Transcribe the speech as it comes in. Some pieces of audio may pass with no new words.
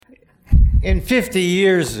In 50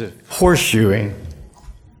 years of horseshoeing,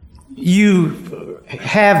 you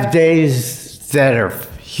have days that are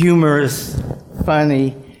humorous,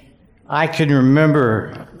 funny. I can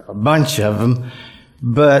remember a bunch of them,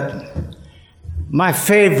 but my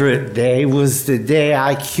favorite day was the day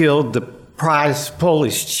I killed the prize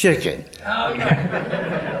Polish chicken.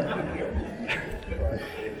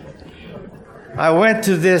 I went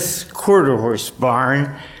to this quarter horse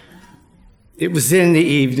barn. It was in the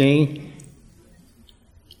evening.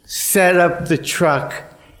 Set up the truck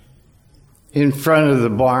in front of the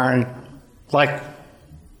barn like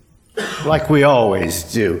we always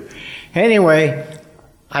do. Anyway,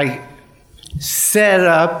 I set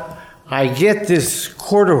up, I get this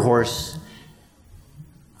quarter horse,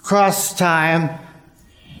 cross time,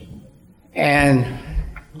 and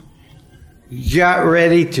got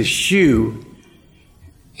ready to shoe,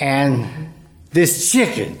 and this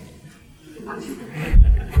chicken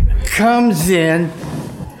comes in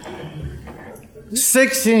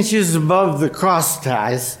 6 inches above the cross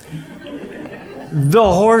ties. The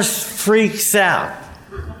horse freaks out.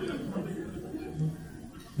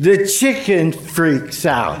 The chicken freaks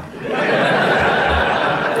out.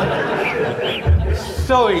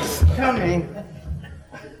 So he's coming,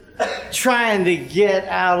 trying to get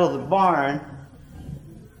out of the barn,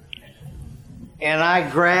 and I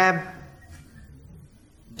grab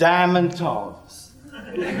diamond tongs.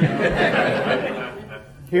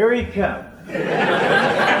 Here he comes.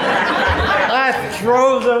 I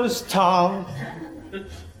throw those tongs,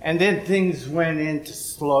 and then things went into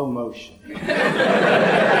slow motion.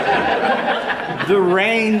 The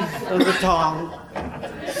reins of the tongs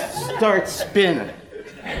start spinning.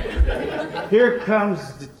 Here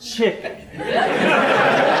comes the chicken.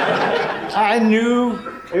 I knew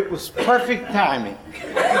it was perfect timing.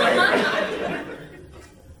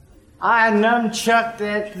 I nunchucked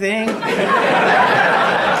that thing.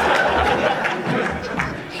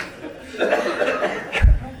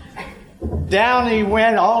 Down he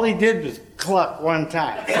went. All he did was cluck one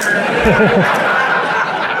time.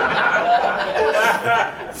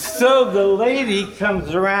 So the lady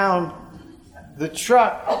comes around the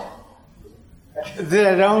truck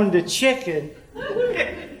that owned the chicken,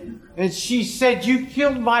 and she said, "You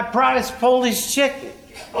killed my prize Polish chicken."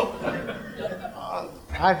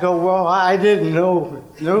 I go, "Well, I didn't know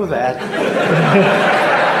that.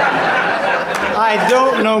 I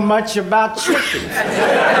don't know much about chickens."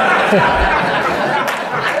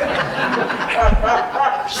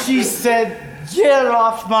 She said, "Get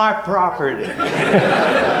off my property."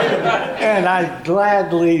 And I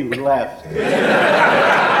gladly left.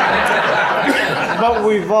 But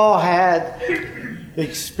we've all had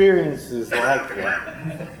experiences like that.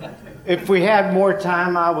 If we had more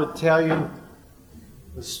time, I would tell you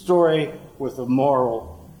a story with a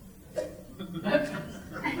moral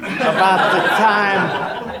about the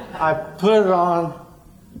time I put on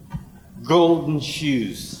golden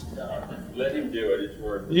shoes. Let him do it. It's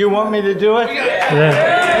worth it. You want me to do it? Yeah.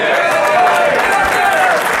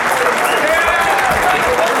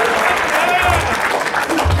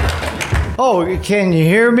 Oh, can you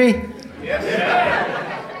hear me?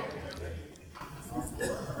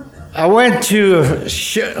 I went to a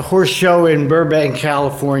horse show in Burbank,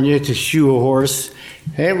 California to shoe a horse.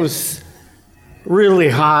 It was really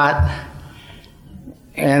hot,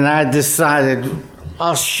 and I decided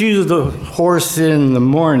I'll shoe the horse in the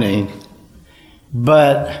morning,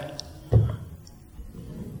 but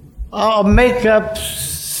I'll make up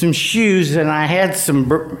some shoes, and I had some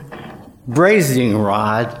brazing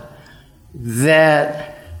rod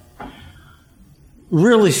that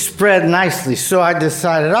really spread nicely. So I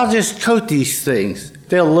decided I'll just coat these things.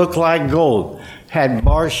 They'll look like gold. Had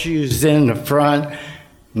bar shoes in the front,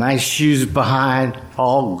 nice shoes behind,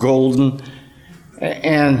 all golden.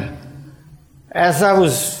 And as I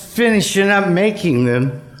was finishing up making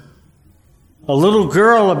them, a little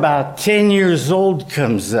girl about 10 years old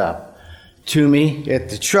comes up to me at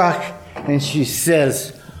the truck, and she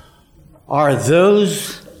says, "Are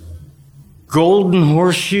those golden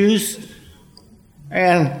horseshoes?"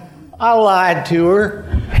 And I lied to her.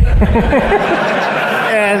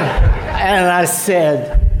 and I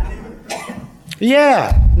said,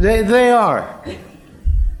 "Yeah, they are."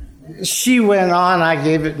 She went on. I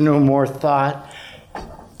gave it no more thought.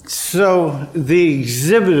 So the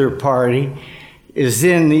exhibitor party is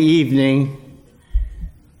in the evening.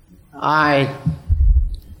 I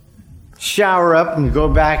shower up and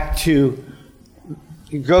go to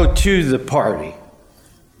the party.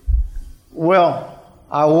 Well,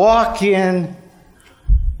 I walk in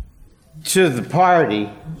to the party,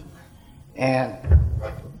 and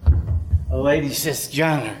a lady says,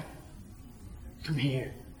 "John, come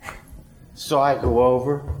here. So I go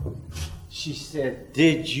over. She said,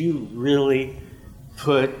 did you really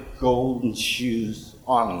put golden shoes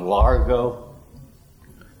on Largo?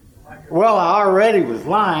 Well, I already was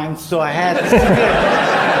lying, so I had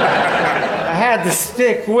to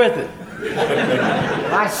stick with it.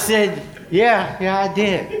 I said, yeah, I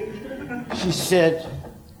did. She said,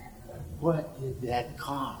 what did that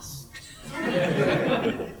cost?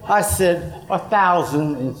 I said,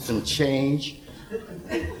 $1,000 and some change.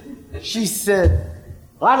 She said,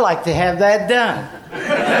 I'd like to have that done.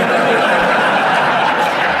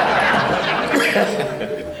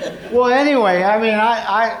 Well, anyway, I mean,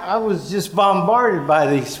 I was just bombarded by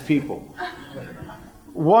these people.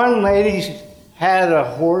 One lady had a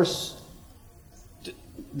horse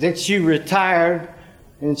that she retired,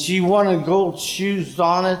 and she wanted gold shoes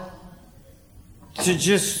on it to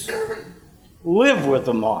just live with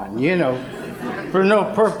them on, for no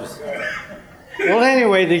purpose. Well,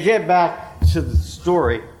 anyway, to get back to the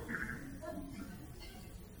story,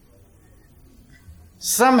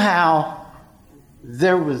 somehow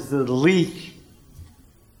there was a leak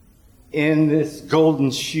in this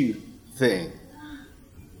golden shoe thing.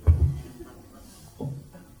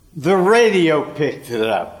 The radio picked it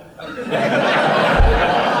up.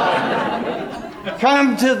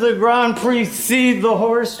 Come to the Grand Prix, see the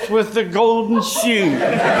horse with the golden shoe.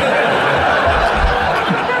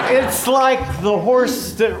 It's like the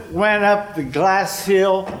horse that went up the glass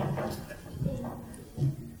hill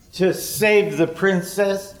to save the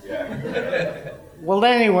princess. Well,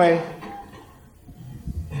 anyway,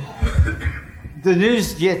 the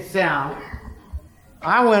news gets out.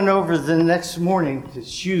 I went over the next morning to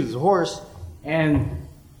shoe the horse, and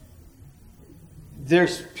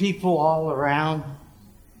there's people all around.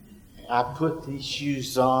 I put these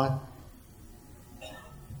shoes on.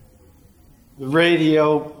 The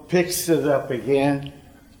radio picks it up again.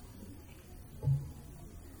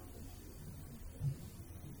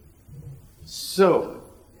 So,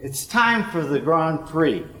 it's time for the Grand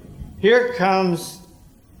Prix. Here comes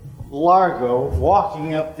Largo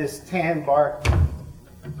walking up this tan bark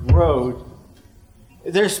road.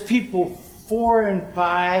 There's people 4 and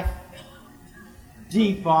 5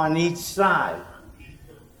 deep on each side.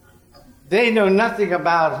 They know nothing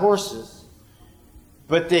about horses,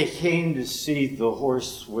 but they came to see the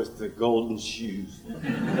horse with the golden shoes.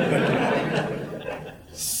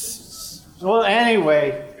 Well,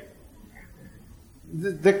 anyway,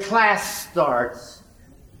 the class starts,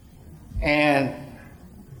 and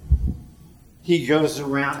he goes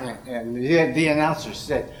around, and the announcer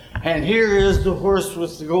said, and here is the horse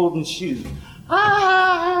with the golden shoes.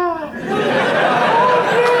 Ah! Oh, yeah!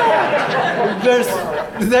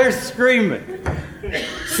 They're screaming.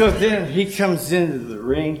 So then he comes into the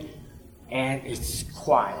ring, and it's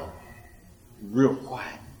quiet, real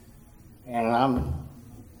quiet. And I'm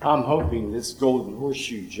hoping this golden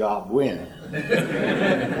horseshoe job wins,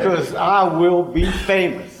 because I will be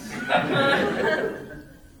famous.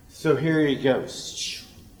 So here he goes.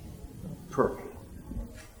 Perfect.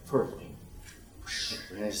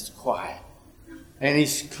 And it's quiet. And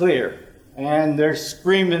he's clear. And they're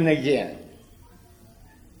screaming again.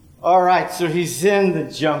 All right, so he's in the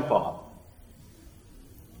jump off.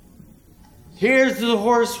 Here's the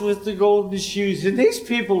horse with the golden shoes. And these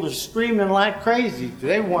people are screaming like crazy.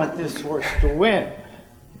 They want this horse to win.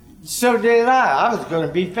 So did I. I was going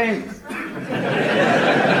to be famous.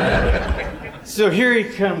 So here he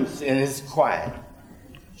comes, and it's quiet.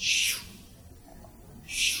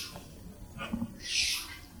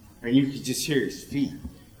 And you could just hear his feet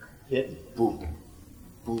hitting, boom,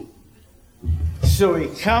 boom. So he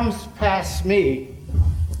comes past me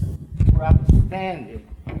where I'm standing.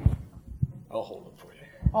 I'll hold it for you.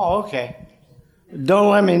 Oh, okay.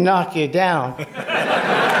 Don't let me knock you down.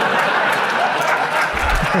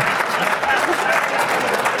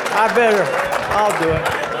 I'll do it.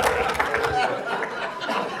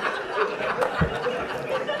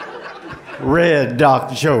 Red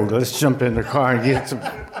Dr. Joe, let's jump in the car and get some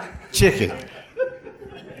chicken.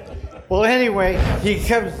 Well, anyway,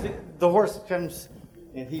 the horse comes,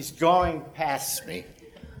 and he's going past me.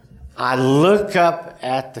 I look up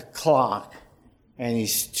at the clock, and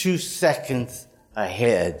he's 2 seconds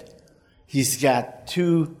ahead. He's got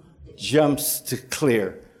 2 jumps to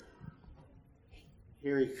clear.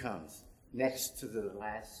 Here he comes, next to the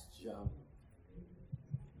last jump.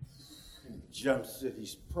 He jumps it,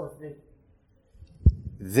 he's perfect.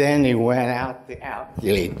 Then he went out the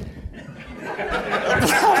outgate.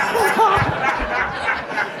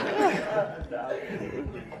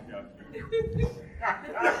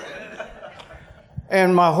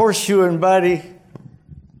 And my horseshoeing buddy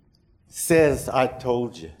says I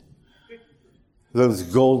told you. Those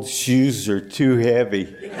gold shoes are too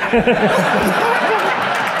heavy.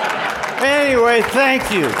 Anyway,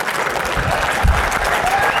 thank you.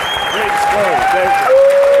 Great story. Thank you.